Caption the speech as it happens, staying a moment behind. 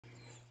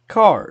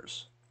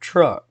cars,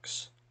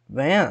 trucks,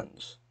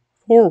 vans,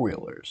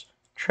 four-wheelers,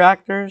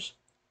 tractors,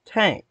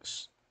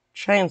 tanks,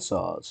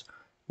 chainsaws,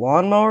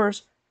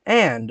 lawnmowers,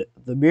 and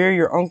the beer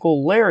your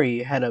Uncle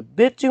Larry had a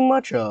bit too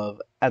much of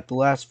at the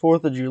last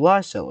 4th of July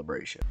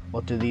celebration.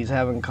 What do these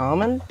have in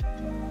common?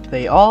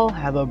 They all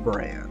have a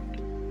brand.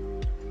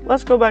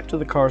 Let's go back to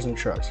the cars and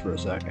trucks for a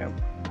second.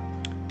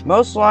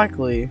 Most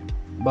likely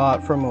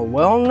bought from a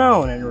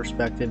well-known and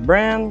respected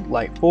brand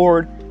like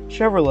Ford,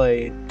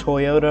 Chevrolet,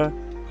 Toyota,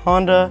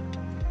 Honda,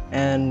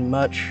 and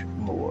much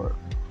more.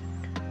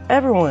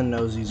 Everyone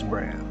knows these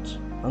brands,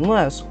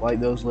 unless, like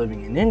those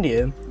living in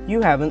India, you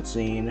haven't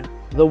seen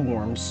the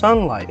warm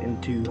sunlight in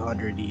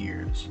 200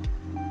 years.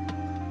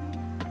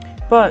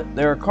 But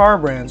there are car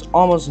brands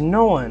almost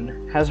no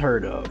one has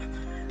heard of,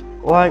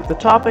 like the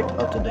topic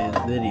of today's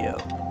video.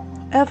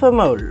 FF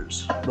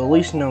Motors, the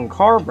least known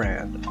car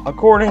brand,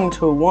 according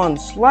to one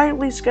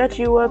slightly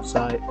sketchy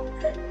website,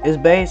 is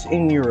based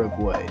in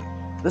Uruguay,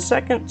 the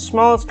second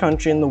smallest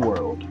country in the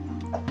world,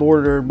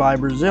 bordered by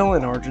Brazil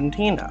and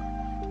Argentina.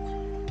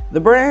 The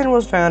brand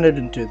was founded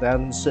in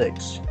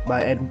 2006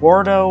 by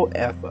Eduardo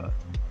Effa.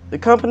 The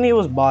company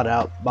was bought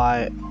out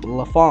by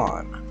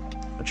Lafon,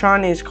 a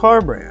Chinese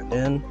car brand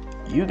in,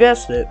 you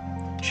guessed it,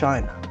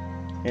 China,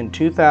 in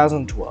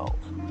 2012.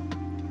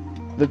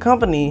 The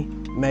company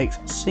makes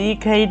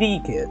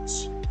CKD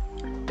kits.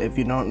 If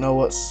you don't know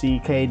what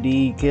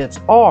CKD kits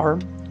are,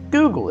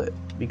 Google it,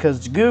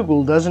 because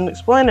Google doesn't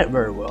explain it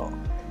very well,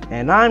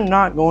 and I'm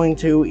not going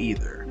to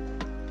either.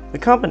 The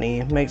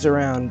company makes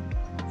around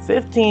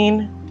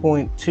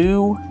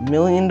 $15.2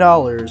 million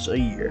a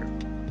year.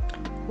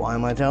 Why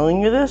am I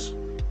telling you this?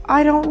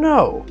 I don't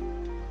know.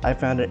 I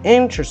found it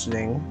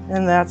interesting,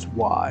 and that's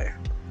why.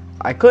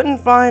 I couldn't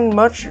find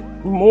much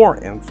more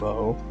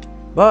info,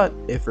 but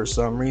if for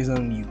some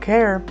reason you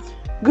care,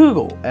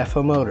 Google FF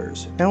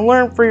Motors and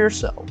learn for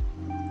yourself.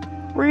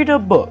 Read a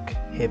book,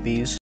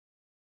 hippies.